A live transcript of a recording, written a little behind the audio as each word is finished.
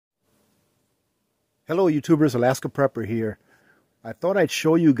Hello YouTubers, Alaska Prepper here. I thought I'd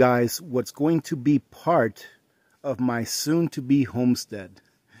show you guys what's going to be part of my soon-to-be homestead.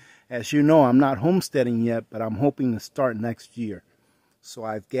 As you know, I'm not homesteading yet, but I'm hoping to start next year. So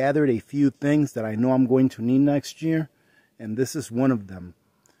I've gathered a few things that I know I'm going to need next year, and this is one of them.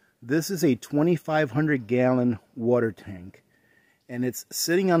 This is a 2,500 gallon water tank, and it's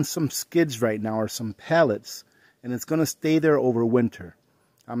sitting on some skids right now, or some pallets, and it's going to stay there over winter.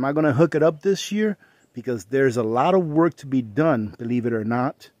 I'm not going to hook it up this year because there's a lot of work to be done, believe it or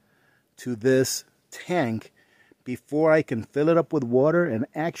not, to this tank before I can fill it up with water and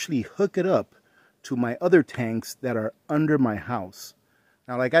actually hook it up to my other tanks that are under my house.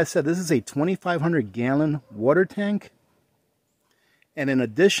 Now, like I said, this is a 2,500 gallon water tank. And in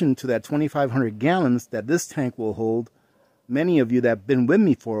addition to that 2,500 gallons that this tank will hold, many of you that have been with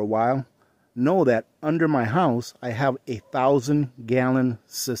me for a while know that under my house I have a 1,000 gallon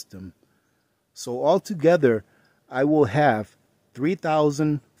system. So altogether I will have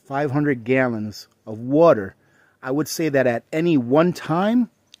 3,500 gallons of water. I would say that at any one time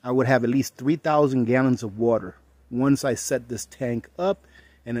I would have at least 3,000 gallons of water once I set this tank up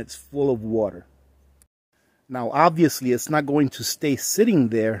and it's full of water. Now obviously it's not going to stay sitting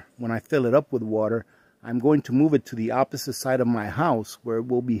there when I fill it up with water. I'm going to move it to the opposite side of my house where it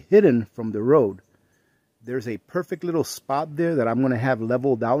will be hidden from the road. There's a perfect little spot there that I'm going to have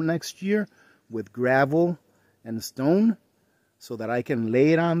leveled out next year with gravel and stone so that I can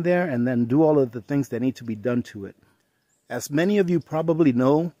lay it on there and then do all of the things that need to be done to it. As many of you probably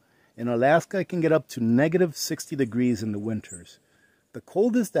know, in Alaska it can get up to negative 60 degrees in the winters. The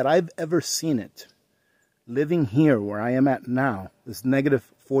coldest that I've ever seen it, living here where I am at now, is negative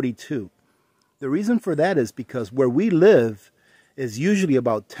 42. The reason for that is because where we live is usually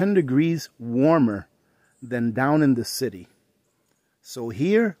about 10 degrees warmer than down in the city. So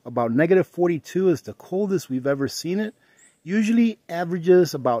here, about negative 42 is the coldest we've ever seen it. Usually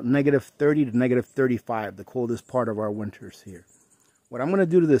averages about negative 30 to negative 35, the coldest part of our winters here. What I'm going to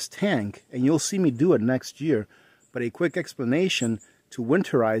do to this tank, and you'll see me do it next year, but a quick explanation to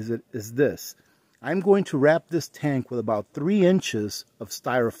winterize it is this. I'm going to wrap this tank with about 3 inches of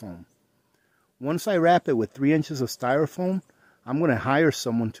styrofoam. Once I wrap it with 3 inches of styrofoam, I'm going to hire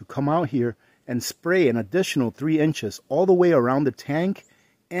someone to come out here and spray an additional 3 inches all the way around the tank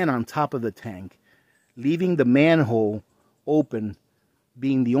and on top of the tank, leaving the manhole open,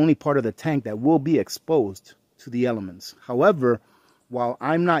 being the only part of the tank that will be exposed to the elements. However, while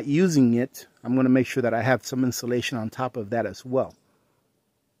I'm not using it, I'm going to make sure that I have some insulation on top of that as well.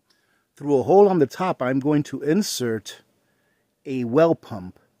 Through a hole on the top, I'm going to insert a well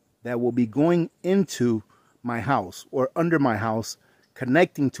pump that will be going into my house or under my house,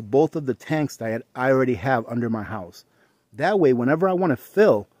 connecting to both of the tanks that I already have under my house. That way, whenever I want to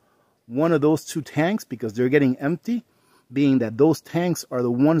fill one of those 2 tanks, because they're getting empty, being that those tanks are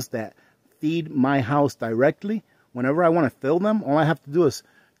the ones that feed my house directly, whenever I want to fill them, all I have to do is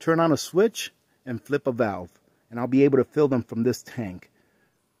turn on a switch and flip a valve, and I'll be able to fill them from this tank.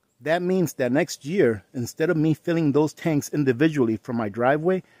 That means that next year, instead of me filling those tanks individually from my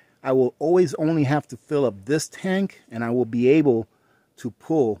driveway, I will always only have to fill up this tank, and I will be able to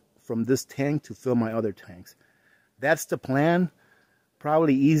pull from this tank to fill my other tanks. That's the plan.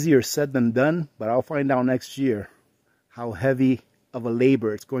 Probably easier said than done, but I'll find out next year how heavy of a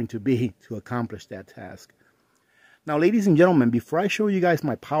labor it's going to be to accomplish that task. Now, ladies and gentlemen, before I show you guys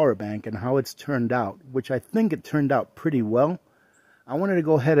my power bank and how it's turned out, which I think it turned out pretty well, I wanted to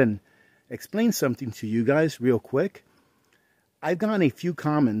go ahead and explain something to you guys real quick. I've gotten a few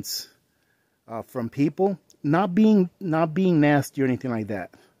comments from people, not being nasty or anything like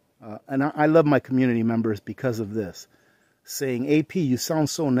that. And I love my community members because of this, saying, AP, you sound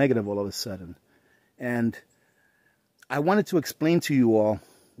so negative all of a sudden. And I wanted to explain to you all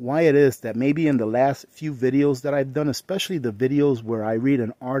why it is that maybe in the last few videos that I've done, especially the videos where I read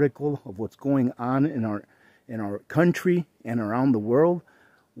an article of what's going on in our country and around the world,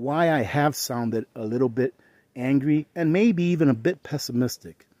 why I have sounded a little bit angry and maybe even a bit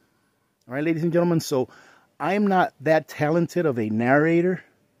pessimistic. All right, ladies and gentlemen, so I'm not that talented of a narrator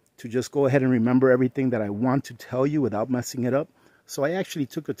to just go ahead and remember everything that I want to tell you without messing it up. So I actually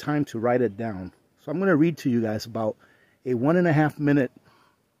took the time to write it down. So I'm going to read to you guys about a 1.5 minute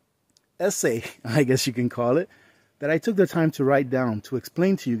essay, I guess you can call it, that I took the time to write down to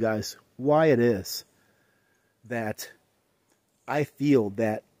explain to you guys why it is that I feel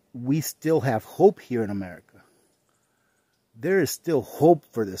that we still have hope here in America. There is still hope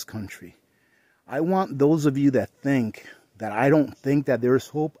for this country. I want those of you that think that I don't think that there is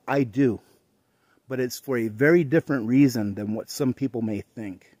hope. I do. But it's for a very different reason than what some people may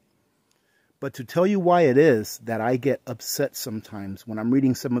think. But to tell you why it is that I get upset sometimes when I'm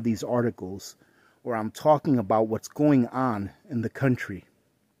reading some of these articles or I'm talking about what's going on in the country,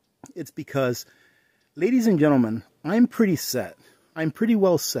 it's because, ladies and gentlemen, I'm pretty set. I'm pretty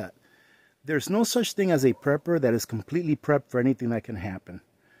well set. There's no such thing as a prepper that is completely prepped for anything that can happen.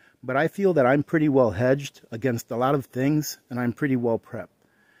 But I feel that I'm pretty well hedged against a lot of things, and I'm pretty well prepped.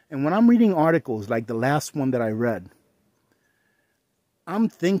 And when I'm reading articles like the last one that I read, I'm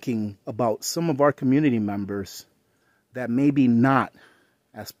thinking about some of our community members that maybe not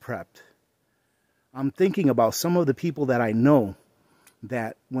as prepped. I'm thinking about some of the people that I know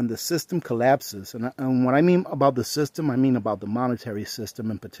that when the system collapses, and what I mean about the system, I mean about the monetary system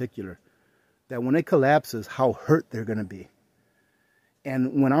in particular, that when it collapses, how hurt they're going to be.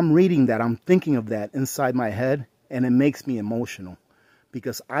 And when I'm reading that, I'm thinking of that inside my head, and it makes me emotional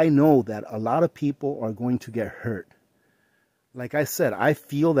because I know that a lot of people are going to get hurt. Like I said, I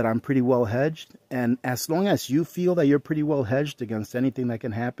feel that I'm pretty well hedged, and as long as you feel that you're pretty well hedged against anything that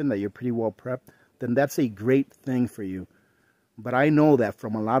can happen, that you're pretty well prepped, then that's a great thing for you. But I know that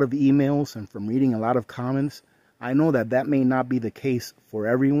from a lot of emails and from reading a lot of comments, I know that that may not be the case for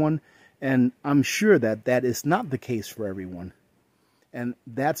everyone, and I'm sure that that is not the case for everyone. And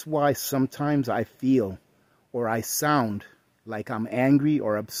that's why sometimes I feel or I sound like I'm angry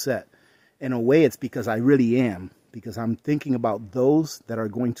or upset. In a way, it's because I really am. Because I'm thinking about those that are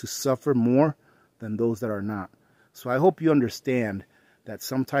going to suffer more than those that are not. So I hope you understand that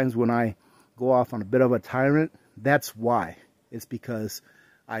sometimes when I go off on a bit of a tyrant, that's why. It's because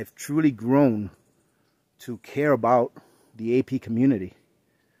I've truly grown to care about the AP community.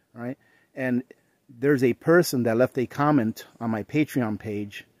 Right? And there's a person that left a comment on my Patreon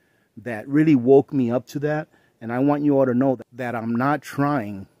page that really woke me up to that. And I want you all to know that I'm not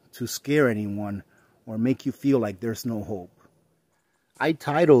trying to scare anyone or make you feel like there's no hope. I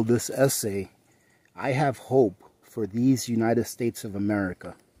titled this essay, I Have Hope for These United States of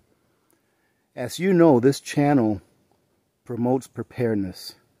America. As you know, this channel promotes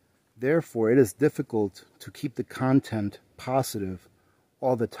preparedness. Therefore, it is difficult to keep the content positive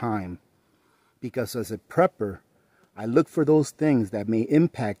all the time. Because as a prepper, I look for those things that may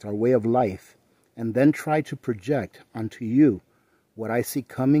impact our way of life and then try to project onto you what I see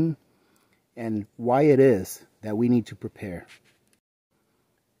coming and why it is that we need to prepare.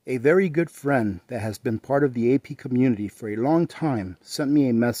 A very good friend that has been part of the AP community for a long time sent me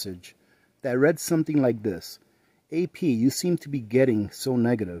a message that read something like this. AP, you seem to be getting so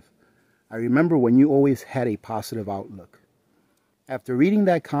negative. I remember when you always had a positive outlook. After reading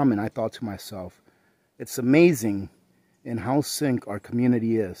that comment, I thought to myself, it's amazing in how sync our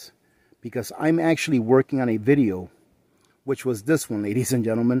community is, because I'm actually working on a video, which was this one, ladies and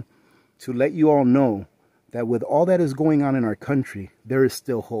gentlemen, to let you all know that with all that is going on in our country, there is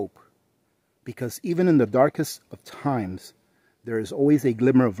still hope. Because even in the darkest of times, there is always a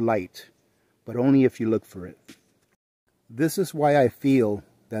glimmer of light, but only if you look for it. This is why I feel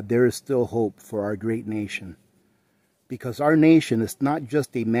that there is still hope for our great nation. Because our nation is not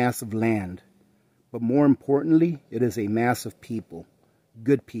just a mass of land, but more importantly, it is a mass of people,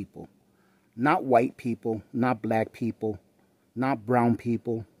 good people. Not white people, not black people, not brown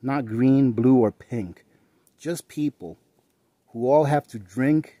people, not green, blue, or pink. Just people who all have to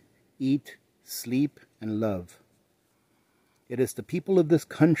drink, eat, sleep, and love. It is the people of this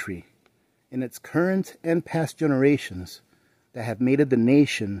country, in its current and past generations, that have made it the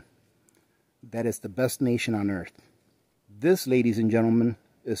nation that is the best nation on earth. This, ladies and gentlemen,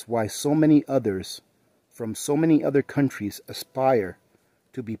 is why so many others from so many other countries aspire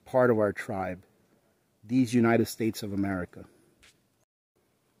to be part of our tribe, these United States of America.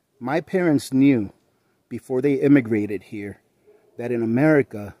 My parents knew before they immigrated here that in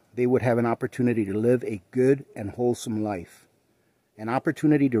America they would have an opportunity to live a good and wholesome life, an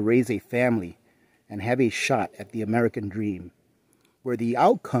opportunity to raise a family and have a shot at the American dream, where the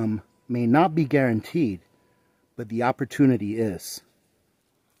outcome may not be guaranteed, but the opportunity is.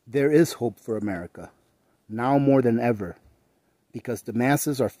 There is hope for America, now more than ever, because the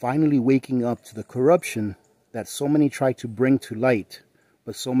masses are finally waking up to the corruption that so many try to bring to light,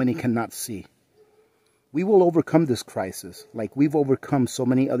 but so many cannot see. We will overcome this crisis like we've overcome so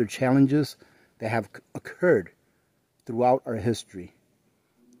many other challenges that have occurred throughout our history.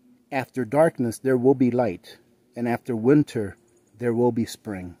 After darkness, there will be light, and after winter, there will be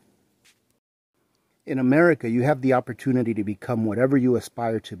spring. In America, you have the opportunity to become whatever you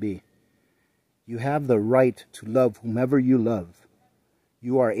aspire to be. You have the right to love whomever you love.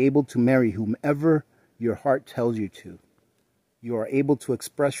 You are able to marry whomever your heart tells you to. You are able to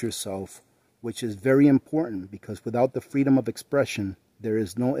express yourself, which is very important because without the freedom of expression, there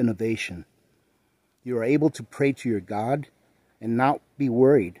is no innovation. You are able to pray to your God and not be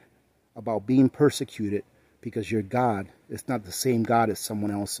worried about being persecuted because your God is not the same God as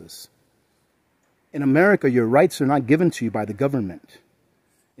someone else's. In America, your rights are not given to you by the government.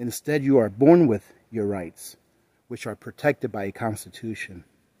 Instead, you are born with your rights, which are protected by a constitution.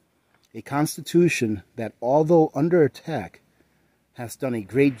 A constitution that, although under attack, has done a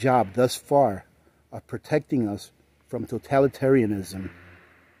great job thus far of protecting us from totalitarianism.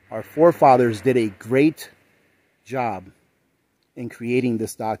 Our forefathers did a great job in creating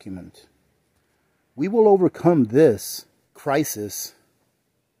this document. We will overcome this crisis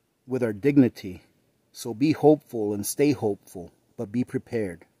with our dignity. So be hopeful and stay hopeful, but be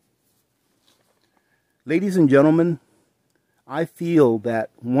prepared. Ladies and gentlemen, I feel that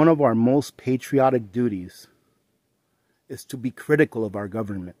one of our most patriotic duties is to be critical of our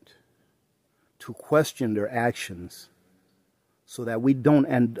government, to question their actions, so that we don't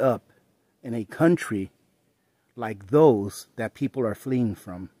end up in a country like those that people are fleeing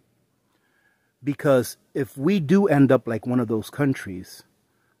from. Because if we do end up like one of those countries,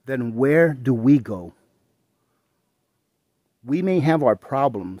 then where do we go? We may have our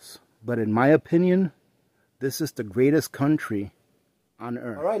problems, but in my opinion, this is the greatest country on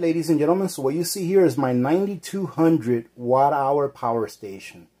earth. All right, ladies and gentlemen, so what you see here is my 9200 watt-hour power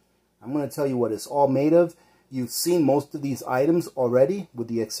station. I'm going to tell you what it's all made of. You've seen most of these items already, with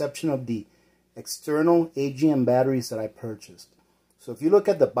the exception of the external AGM batteries that I purchased. So if you look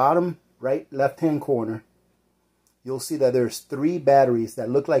at the bottom right left-hand corner, you'll see that there's 3 batteries that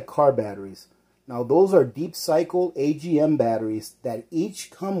look like car batteries. Now those are deep cycle AGM batteries that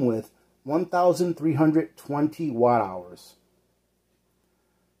each come with 1,320 watt hours.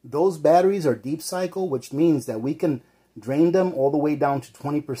 Those batteries are deep cycle, which means that we can drain them all the way down to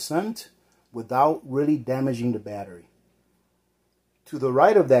 20% without really damaging the battery. To the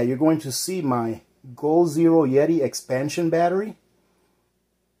right of that, you're going to see my Goal Zero Yeti expansion battery,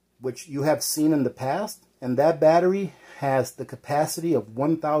 which you have seen in the past, and that battery has the capacity of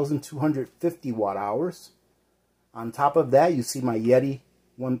 1,250 watt hours. On top of that, you see my Yeti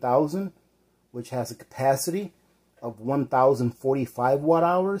 1000, which has a capacity of 1,045 watt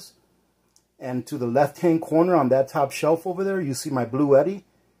hours. And to the left-hand corner on that top shelf over there, you see my Blue Yeti,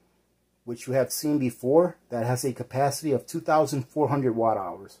 which you have seen before, that has a capacity of 2,400 watt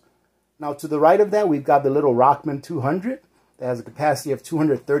hours. Now to the right of that, we've got the little Rockman 200 that has a capacity of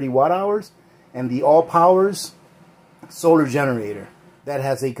 230 watt hours, and the All Powers solar generator that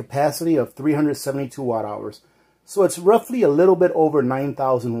has a capacity of 372 watt hours. So it's roughly a little bit over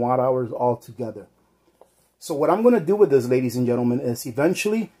 9,000 watt hours altogether. So what I'm going to do with this, ladies and gentlemen, is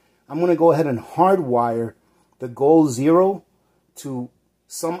eventually I'm going to go ahead and hardwire the Goal Zero to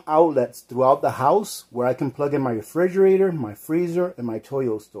some outlets throughout the house where I can plug in my refrigerator, my freezer, and my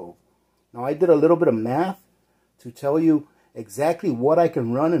Toyo stove. Now I did a little bit of math to tell you exactly what I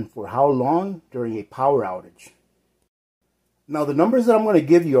can run and for how long during a power outage. Now the numbers that I'm going to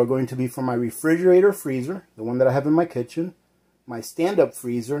give you are going to be for my refrigerator freezer, the one that I have in my kitchen, my stand-up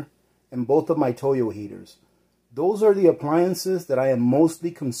freezer, and both of my Toyo heaters. Those are the appliances that I am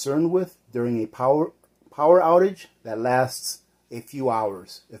mostly concerned with during a power outage that lasts a few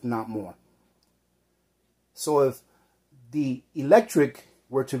hours, if not more. So if the electric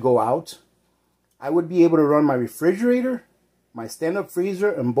were to go out, I would be able to run my refrigerator, my stand-up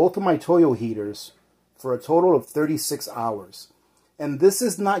freezer, and both of my Toyo heaters for a total of 36 hours. And this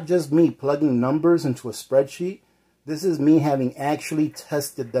is not just me plugging numbers into a spreadsheet. This is me having actually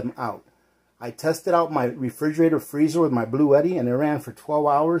tested them out. I tested out my refrigerator freezer with my Blue Yeti, and it ran for 12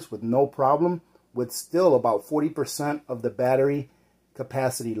 hours with no problem, with still about 40% of the battery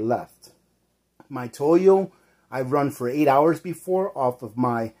capacity left. My Toyo, I've run for 8 hours before off of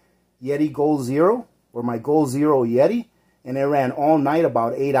my Yeti Goal Zero, or my Goal Zero Yeti, and it ran all night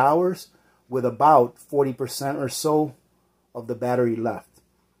about 8 hours with about 40% or so of the battery left.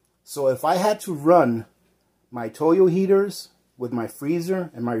 So if I had to run my Toyo heaters with my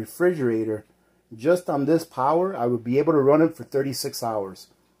freezer and my refrigerator just on this power, I would be able to run it for 36 hours.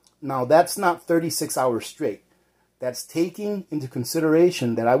 Now that's not 36 hours straight. That's taking into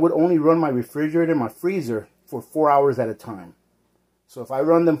consideration that I would only run my refrigerator and my freezer for 4 hours at a time. So if I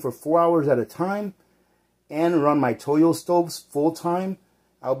run them for 4 hours at a time and run my Toyo stoves full time,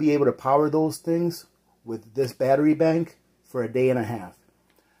 I'll be able to power those things with this battery bank for a day and a half.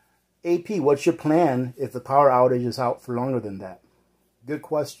 AP, what's your plan if the power outage is out for longer than that? Good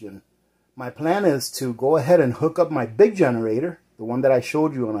question. My plan is to go ahead and hook up my big generator, the one that I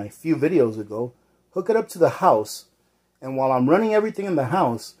showed you on a few videos ago, hook it up to the house, and while I'm running everything in the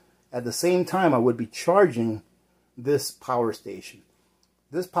house, at the same time I would be charging this power station.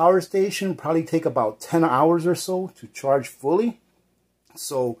 This power station probably take about 10 hours or so to charge fully.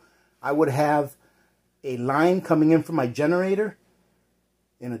 So I would have a line coming in from my generator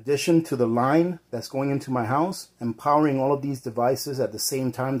in addition to the line that's going into my house, and powering all of these devices at the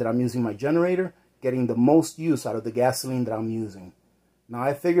same time that I'm using my generator, getting the most use out of the gasoline that I'm using. Now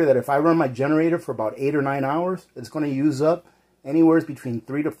I figure that if I run my generator for about 8 or 9 hours, it's going to use up anywhere between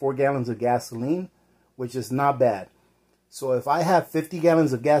 3 to 4 gallons of gasoline, which is not bad. So if I have 50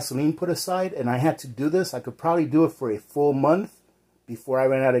 gallons of gasoline put aside and I had to do this, I could probably do it for a full month before I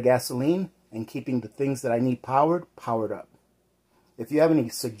ran out of gasoline, and keeping the things that I need powered up. If you have any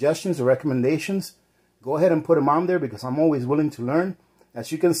suggestions or recommendations, go ahead and put them on there, because I'm always willing to learn.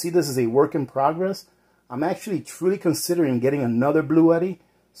 As you can see, this is a work in progress. I'm actually truly considering getting another Blue Eddy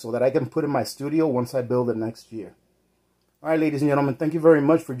so that I can put in my studio once I build it next year. All right, ladies and gentlemen, thank you very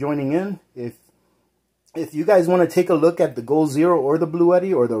much for joining in. If you guys want to take a look at the Gold Zero or the Blue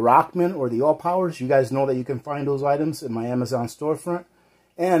Eddy or the Rockman or the All Powers, you guys know that you can find those items in my Amazon storefront.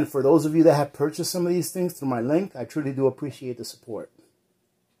 And for those of you that have purchased some of these things through my link, I truly do appreciate the support.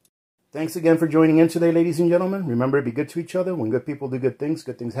 Thanks again for joining in today, ladies and gentlemen. Remember to be good to each other. When good people do good things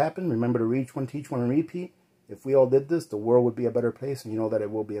happen. Remember to reach one, teach one, and repeat. If we all did this, the world would be a better place, and you know that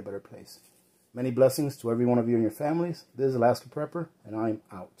it will be a better place. Many blessings to every one of you and your families. This is Alaska Prepper, and I'm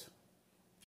out.